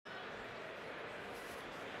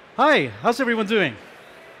Hi, how's everyone doing?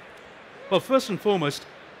 Well, first and foremost,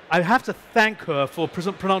 I have to thank her for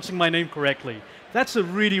pronouncing my name correctly. That's a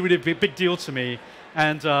really, really big deal to me,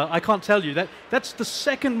 and I can't tell you, that's the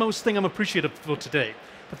second most thing I'm appreciative for today.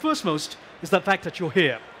 The first most is the fact that you're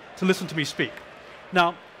here to listen to me speak.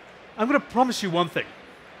 Now, I'm going to promise you one thing.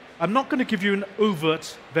 I'm not going to give you an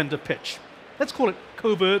overt vendor pitch. Let's call it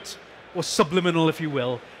covert or subliminal, if you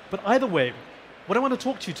will. But either way, what I want to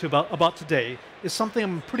talk to you about today is something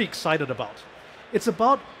I'm pretty excited about. It's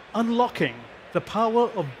about unlocking the power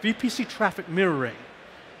of VPC traffic mirroring,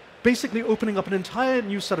 basically opening up an entire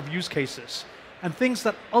new set of use cases and things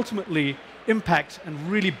that ultimately impact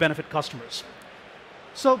and really benefit customers.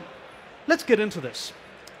 So let's get into this.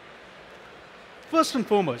 First and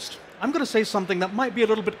foremost, I'm going to say something that might be a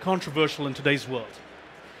little bit controversial in today's world.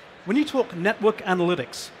 When you talk network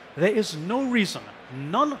analytics, there is no reason,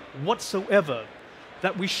 none whatsoever,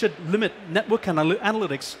 that we should limit network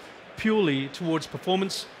analytics purely towards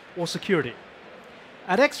performance or security.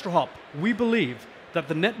 At ExtraHop, we believe that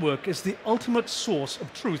the network is the ultimate source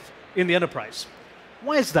of truth in the enterprise.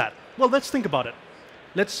 Why is that? Well, let's think about it.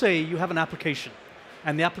 Let's say you have an application,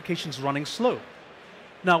 and the application's running slow.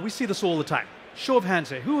 Now, we see this all the time. Show of hands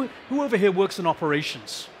here. Who over here works in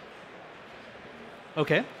operations?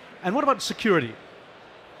 Okay. And what about security?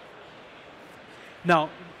 Now,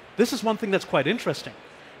 this is one thing that's quite interesting,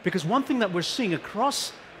 because one thing that we're seeing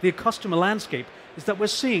across the customer landscape is that we're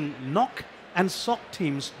seeing NOC and SOC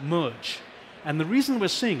teams merge. And the reason we're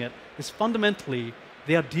seeing it is fundamentally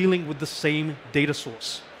they are dealing with the same data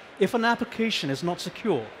source. If an application is not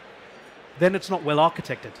secure, then it's not well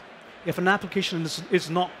architected. If an application is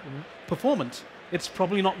not performant, it's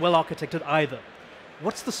probably not well architected either.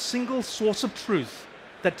 What's the single source of truth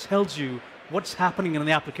that tells you what's happening in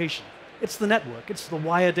the application? It's the network, it's the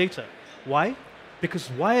wire data. Why?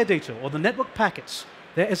 Because wire data, or the network packets,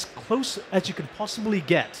 they're as close as you can possibly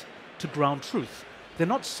get to ground truth. They're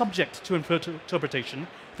not subject to interpretation,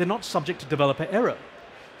 they're not subject to developer error.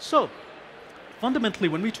 So, fundamentally,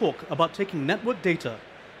 when we talk about taking network data,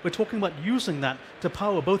 we're talking about using that to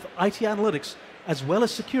power both IT analytics as well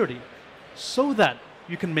as security, so that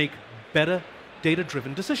you can make better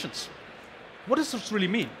data-driven decisions. What does this really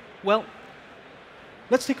mean? Well,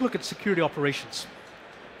 let's take a look at security operations.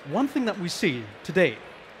 One thing that we see today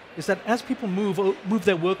is that as people move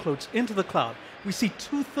their workloads into the cloud, we see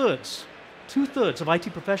two-thirds of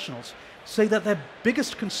IT professionals say that their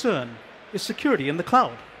biggest concern is security in the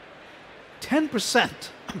cloud. 10%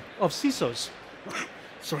 of CISOs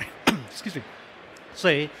excuse me,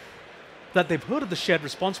 say that they've heard of the shared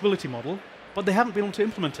responsibility model, but they haven't been able to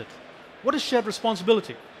implement it. What is shared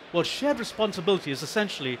responsibility? Well, shared responsibility is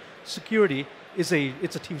essentially security it's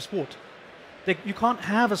a team sport. You can't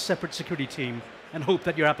have a separate security team and hope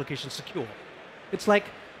that your application is secure. It's like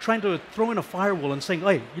trying to throw in a firewall and saying,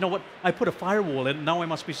 hey, you know what, I put a firewall in, now I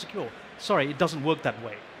must be secure. Sorry, it doesn't work that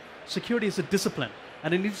way. Security is a discipline,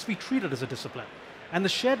 and it needs to be treated as a discipline. And the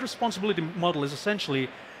shared responsibility model is essentially,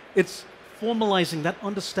 it's formalizing that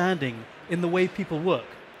understanding in the way people work.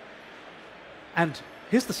 And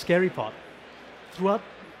here's the scary part. Throughout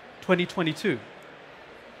 2022,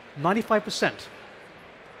 95%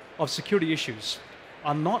 of security issues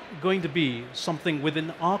are not going to be something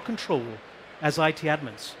within our control as IT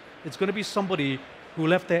admins. It's going to be somebody who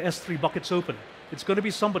left their S3 buckets open. It's going to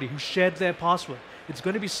be somebody who shared their password. It's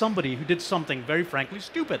going to be somebody who did something very frankly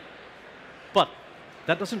stupid. But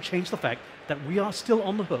that doesn't change the fact that we are still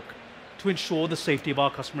on the hook to ensure the safety of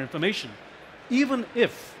our customer information, even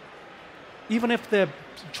if they're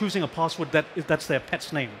choosing a password that's their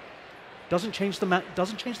pet's name. Doesn't change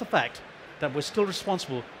the fact that we're still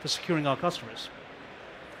responsible for securing our customers.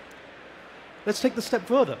 Let's take the step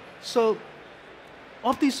further. So,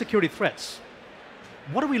 of these security threats,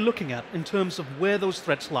 what are we looking at in terms of where those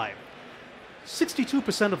threats lie?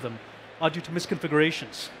 62% of them are due to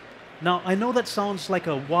misconfigurations. Now, I know that sounds like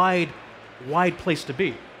a wide place to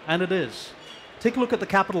be, and it is. Take a look at the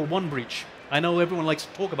Capital One breach. I know everyone likes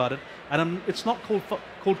to talk about it, and it's not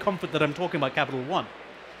cold comfort that I'm talking about Capital One.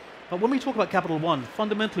 But when we talk about Capital One,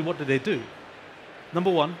 fundamentally what did they do? Number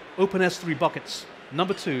one, open S3 buckets.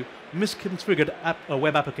 Number two, misconfigured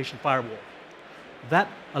web application firewall. That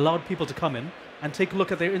allowed people to come in and take a look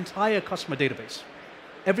at their entire customer database.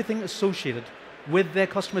 Everything associated with their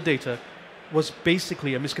customer data was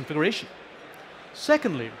basically a misconfiguration.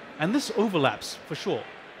 Secondly, and this overlaps for sure,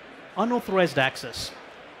 unauthorized access.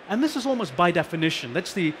 And this is almost by definition,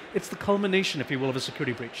 it's the culmination, if you will, of a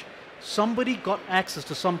security breach. Somebody got access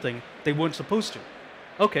to something they weren't supposed to.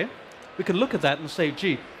 Okay, we can look at that and say,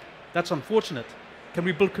 gee, that's unfortunate. Can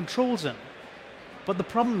we build controls in? But the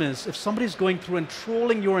problem is, if somebody's going through and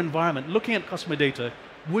trawling your environment, looking at customer data,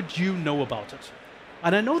 would you know about it?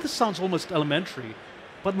 And I know this sounds almost elementary,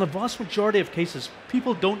 but in the vast majority of cases,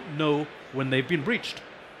 people don't know when they've been breached.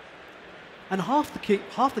 And half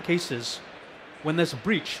the cases, when there's a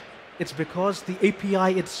breach, it's because the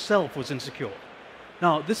API itself was insecure.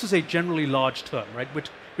 Now, this is a generally large term, right? Which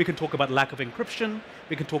we can talk about lack of encryption,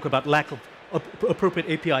 we can talk about lack of appropriate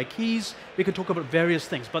API keys, we can talk about various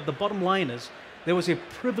things. But the bottom line is, there was a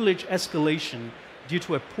privilege escalation due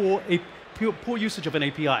to a poor usage of an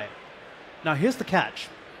API. Now, here's the catch.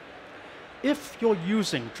 If you're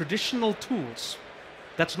using traditional tools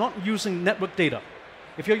that's not using network data,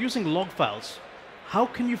 if you're using log files, how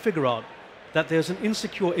can you figure out that there's an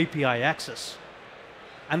insecure API access?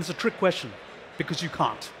 And it's a trick question, because you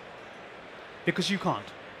can't. Because you can't.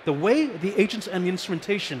 The way the agents and the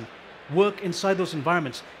instrumentation work inside those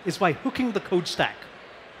environments is by hooking the code stack.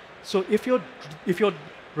 So if you're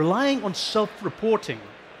relying on self-reporting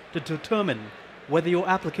to determine whether your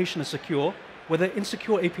application is secure, whether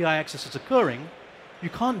insecure API access is occurring, you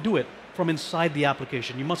can't do it from inside the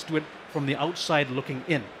application. You must do it from the outside looking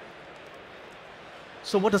in.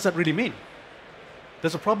 So what does that really mean?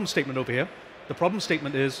 There's a problem statement over here. The problem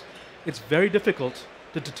statement is it's very difficult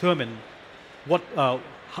to determine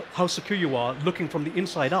how secure you are looking from the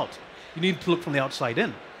inside out. You need to look from the outside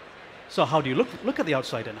in. So how do you look at the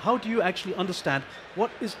outside in? How do you actually understand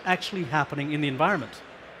what is actually happening in the environment?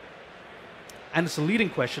 And it's a leading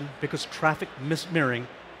question because traffic mirroring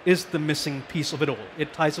is the missing piece of it all.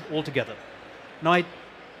 It ties it all together. Now,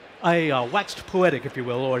 I waxed poetic, if you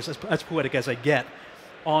will, or as poetic as I get,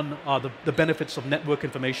 on the benefits of network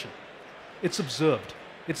information. It's observed.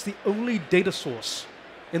 It's the only data source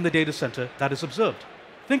in the data center that is observed.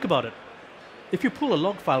 Think about it. If you pull a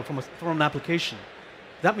log file from an application,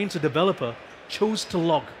 that means a developer chose to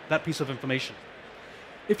log that piece of information.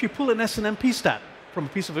 If you pull an SNMP stat from a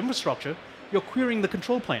piece of infrastructure, you're querying the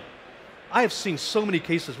control plane. I have seen so many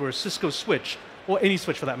cases where a Cisco switch, or any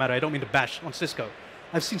switch for that matter, I don't mean to bash on Cisco,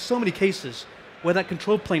 I've seen so many cases where that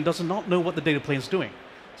control plane does not know what the data plane is doing.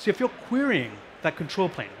 So if you're querying that control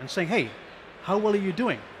plane and saying, hey, how well are you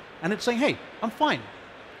doing? And it's saying, hey, I'm fine.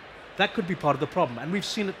 That could be part of the problem, and we've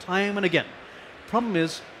seen it time and again. Problem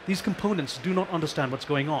is, these components do not understand what's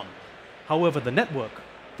going on. However, the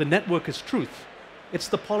network is truth. It's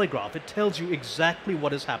the polygraph. It tells you exactly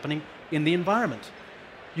what is happening in the environment.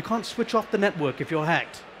 You can't switch off the network if you're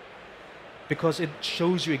hacked because it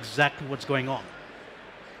shows you exactly what's going on.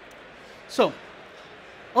 So,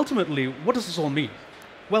 ultimately, what does this all mean?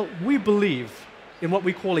 Well, we believe in what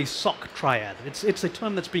we call a SOC triad. It's a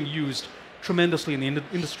term that's being used tremendously in the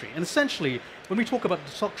industry. And essentially, when we talk about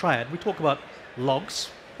the SOC triad, we talk about logs.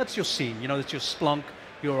 That's your scene. You know, that's your Splunk,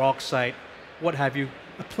 your ArcSight, what have you,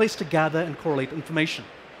 a place to gather and correlate information.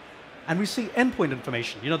 And we see endpoint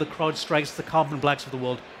information, you know, the CrowdStrikes, the Carbon Blacks of the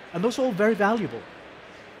world, and those are all very valuable.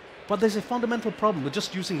 But there's a fundamental problem with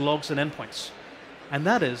just using logs and endpoints. And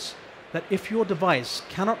that is that if your device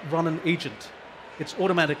cannot run an agent, it's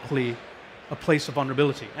automatically a place of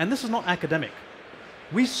vulnerability. And this is not academic.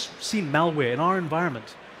 We've seen malware in our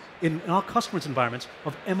environment, in our customers' environments,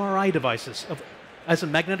 of MRI devices, as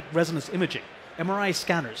in magnetic resonance imaging, MRI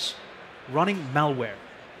scanners, running malware.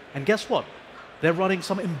 And guess what? They're running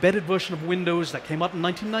some embedded version of Windows that came out in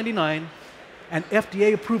 1999, and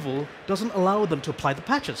FDA approval doesn't allow them to apply the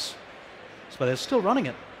patches. So they're still running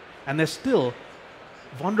it, and they're still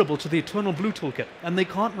vulnerable to the Eternal Blue toolkit, and they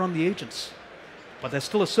can't run the agents. But there's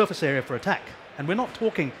still a surface area for attack. And we're not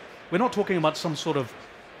talking about some sort of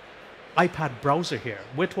iPad browser here.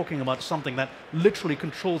 We're talking about something that literally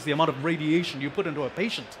controls the amount of radiation you put into a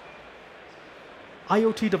patient.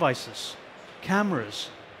 IoT devices, cameras,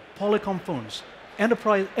 Polycom phones,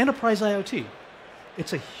 enterprise IoT.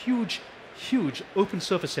 It's a huge, huge open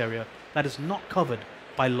surface area that is not covered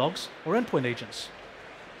by logs or endpoint agents.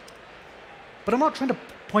 But I'm not trying to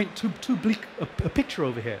point too bleak a picture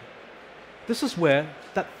over here. This is where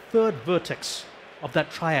that third vertex of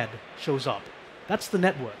that triad shows up. That's the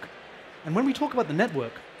network. And when we talk about the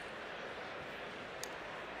network,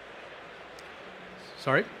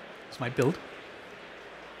 sorry, it's my build.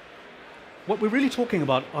 What we're really talking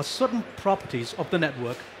about are certain properties of the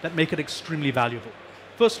network that make it extremely valuable.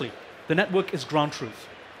 Firstly, the network is ground truth.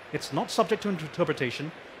 It's not subject to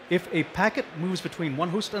interpretation. If a packet moves between one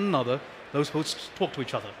host and another, those hosts talk to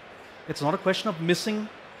each other. It's not a question of missing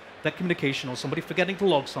that communication or somebody forgetting to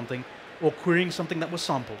log something or querying something that was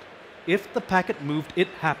sampled. If the packet moved, it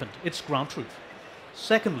happened. It's ground truth.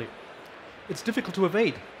 Secondly, it's difficult to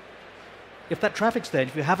evade. If that traffic's there,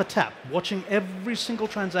 if you have a tap watching every single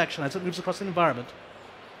transaction as it moves across the environment,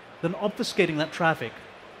 then obfuscating that traffic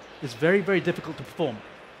is very, very difficult to perform.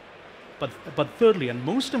 But thirdly, and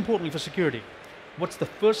most importantly for security, what's the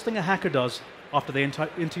first thing a hacker does after they enter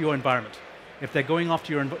into your environment? If they're going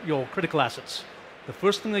after your critical assets, the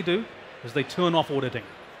first thing they do is they turn off auditing.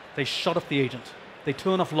 They shut off the agent. They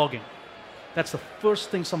turn off logging. That's the first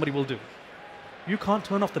thing somebody will do. You can't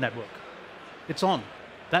turn off the network. It's on.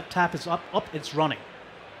 That tap is up, it's running.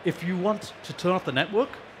 If you want to turn off the network,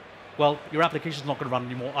 well, your application's not going to run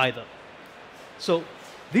anymore either. So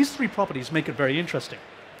these three properties make it very interesting.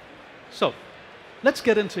 So let's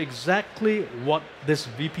get into exactly what this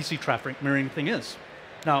VPC traffic mirroring thing is.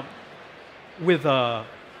 Now, with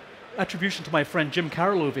attribution to my friend Jim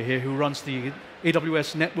Carroll over here, who runs the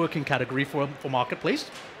AWS networking category for Marketplace,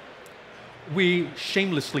 we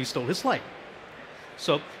shamelessly stole his slide.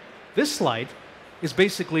 So this slide is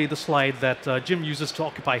basically the slide that Jim uses to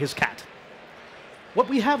occupy his cat. What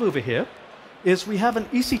we have over here is we have an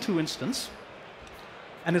EC2 instance,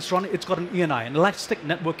 and it's got an ENI, an Elastic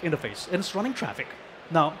Network Interface, and it's running traffic.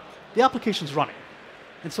 Now, the application's running.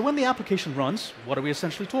 And so when the application runs, what are we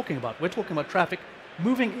essentially talking about? We're talking about traffic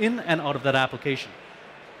moving in and out of that application.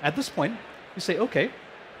 At this point, we say, okay,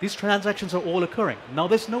 these transactions are all occurring. Now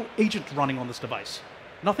there's no agent running on this device.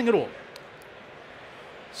 Nothing at all.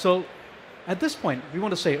 So at this point, we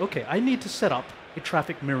want to say, okay, I need to set up a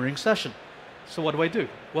traffic mirroring session. So what do?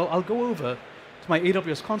 Well, I'll go over to my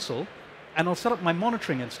AWS console, and I'll set up my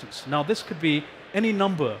monitoring instance. Now this could be any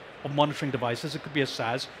number of monitoring devices. It could be a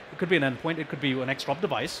SaaS, it could be an endpoint, it could be an X-Drop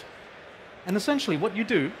device. And essentially what you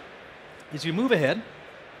do is you move ahead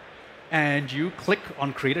and you click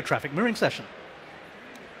on create a traffic mirroring session.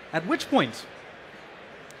 At which point,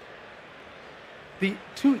 the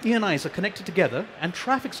two ENIs are connected together and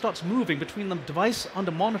traffic starts moving between the device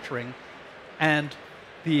under monitoring and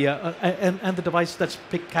the device that's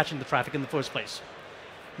catching the traffic in the first place.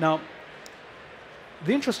 Now,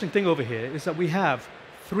 the interesting thing over here is that we have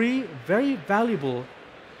three very valuable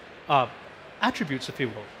attributes, if you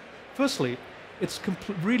will. Firstly, it's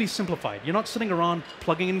really simplified. You're not sitting around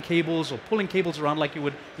plugging in cables or pulling cables around like you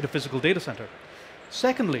would in a physical data center.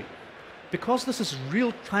 Secondly, because this is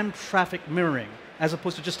real-time traffic mirroring, as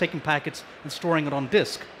opposed to just taking packets and storing it on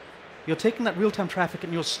disk, you're taking that real-time traffic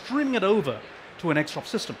and you're streaming it over to an X-Drop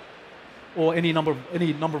system or any number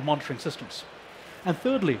of monitoring systems. And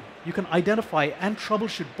thirdly, you can identify and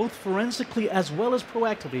troubleshoot both forensically as well as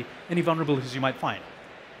proactively any vulnerabilities you might find.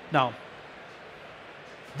 Now,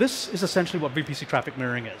 this is essentially what VPC traffic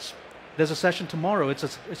mirroring is. There's a session tomorrow. It's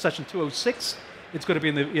a session 206. It's going to be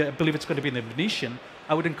in the, I believe it's going to be in the Venetian.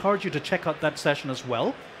 I would encourage you to check out that session as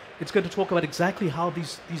well. It's going to talk about exactly how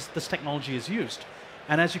this technology is used.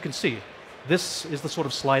 And as you can see, this is the sort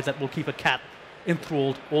of slide that will keep a cat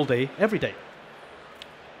enthralled all day, every day.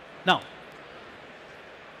 Now,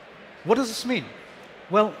 what does this mean?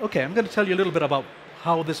 Well, okay, I'm going to tell you a little bit about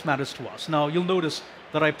how this matters to us. Now, you'll notice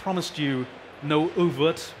that I promised you no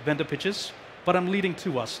overt vendor pitches, but I'm leading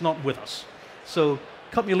to us, not with us. So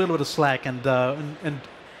cut me a little bit of slack, and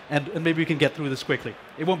maybe we can get through this quickly.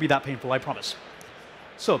 It won't be that painful, I promise.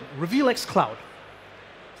 So, RevealX Cloud.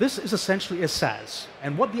 This is essentially a SaaS.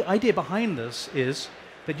 And what the idea behind this is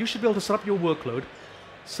that you should be able to set up your workload,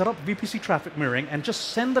 set up VPC traffic mirroring, and just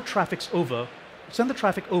send the traffic over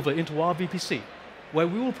into our VPC, where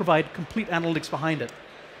we will provide complete analytics behind it.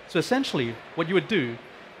 So essentially, what you would do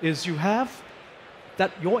is you have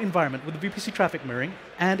your environment with the VPC traffic mirroring,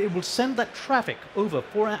 and it will send that traffic over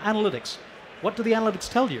for analytics. What do the analytics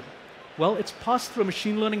tell you? Well, it's passed through a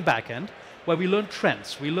machine learning backend where we learn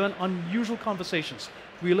trends, we learn unusual conversations,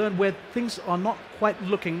 we learn where things are not quite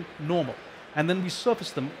looking normal, and then we surface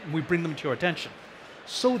them and we bring them to your attention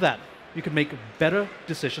so that you can make better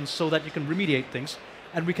decisions, so that you can remediate things,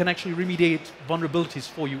 and we can actually remediate vulnerabilities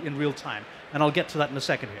for you in real time. And I'll get to that in a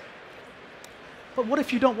second here. But what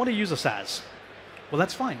if you don't want to use a SaaS? Well,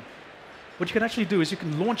 that's fine. What you can actually do is you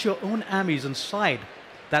can launch your own AMIs inside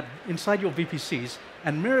your VPCs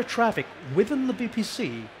and mirror traffic within the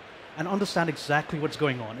VPC and understand exactly what's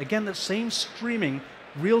going on. Again, the same streaming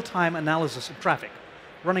real-time analysis of traffic,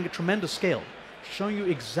 running at tremendous scale, showing you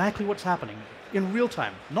exactly what's happening in real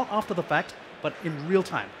time, not after the fact, but in real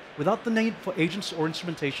time, without the need for agents or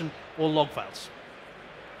instrumentation or log files.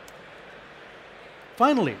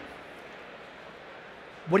 Finally,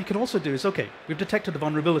 what you can also do is, okay, we've detected a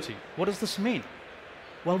vulnerability. What does this mean?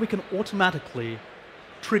 Well, we can automatically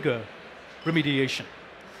trigger remediation.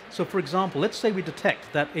 So for example, let's say we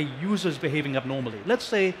detect that a user is behaving abnormally. Let's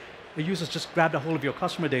say a user's just grabbed a hold of your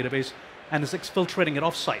customer database and is exfiltrating it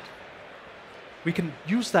off-site. We can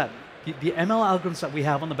use that. The ML algorithms that we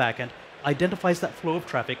have on the back end identifies that flow of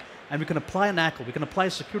traffic and we can apply an ACL, we can apply a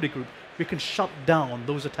security group, we can shut down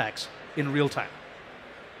those attacks in real time.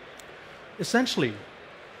 Essentially,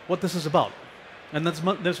 what this is about, and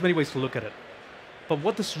there's many ways to look at it, but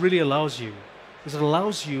what this really allows you is it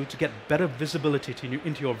allows you to get better visibility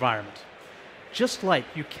into your environment. Just like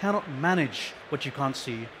you cannot manage what you can't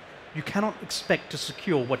see, you cannot expect to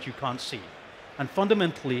secure what you can't see. And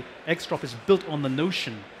fundamentally, Xdrop is built on the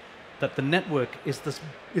notion that the network is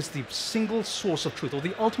the single source of truth, or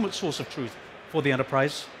the ultimate source of truth for the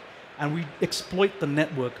enterprise, and we exploit the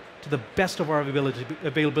network to the best of our ability,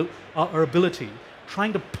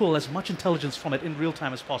 trying to pull as much intelligence from it in real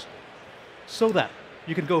time as possible, so that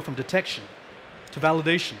you can go from detection to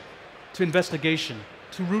validation to investigation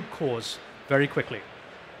to root cause very quickly.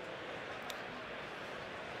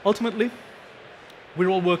 Ultimately, we're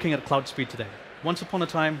all working at cloud speed today. Once upon a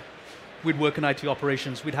time, we'd work in IT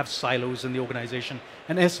operations, we'd have silos in the organization,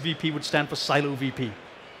 and SVP would stand for Silo VP.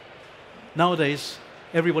 Nowadays,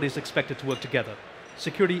 everybody's expected to work together.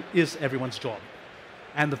 Security is everyone's job.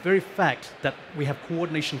 And the very fact that we have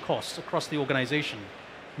coordination costs across the organization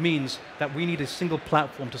means that we need a single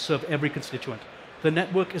platform to serve every constituent. The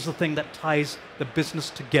network is the thing that ties the business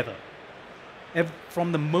together.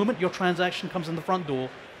 From the moment your transaction comes in the front door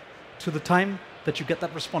to the time that you get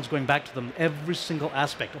that response going back to them, every single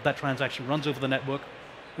aspect of that transaction runs over the network.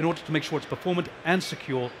 In order to make sure it's performant and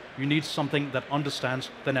secure, you need something that understands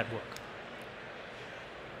the network.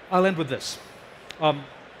 I'll end with this.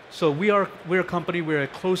 So we're a company, we're a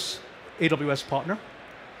close AWS partner.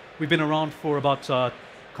 We've been around for about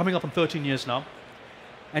coming up on 13 years now.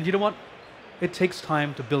 And you know what? It takes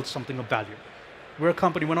time to build something of value. We're a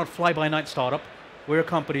company, we're not a fly-by-night startup. We're a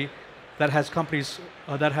company that has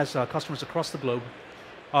customers across the globe.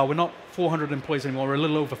 We're not 400 employees anymore, we're a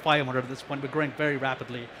little over 500 at this point. We're growing very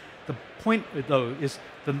rapidly. The point, though, is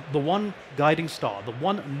the one guiding star, the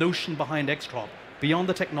one notion behind Xdrop, beyond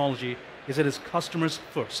the technology, is it is customers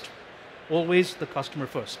first. Always the customer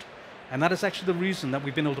first. And that is actually the reason that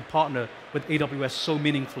we've been able to partner with AWS so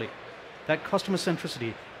meaningfully. That customer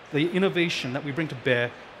centricity, the innovation that we bring to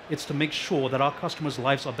bear, it's to make sure that our customers'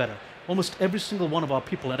 lives are better. Almost every single one of our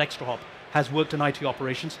people at Xdrop has worked in IT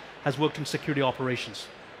operations, has worked in security operations.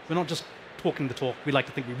 We're not just talking the talk, we like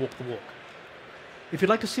to think we walk the walk. If you'd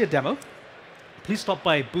like to see a demo, please stop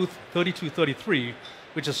by booth 3233,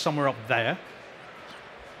 which is somewhere up there.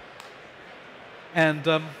 And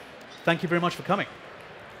thank you very much for coming.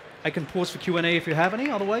 I can pause for Q&A if you have any,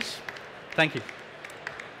 otherwise, thank you.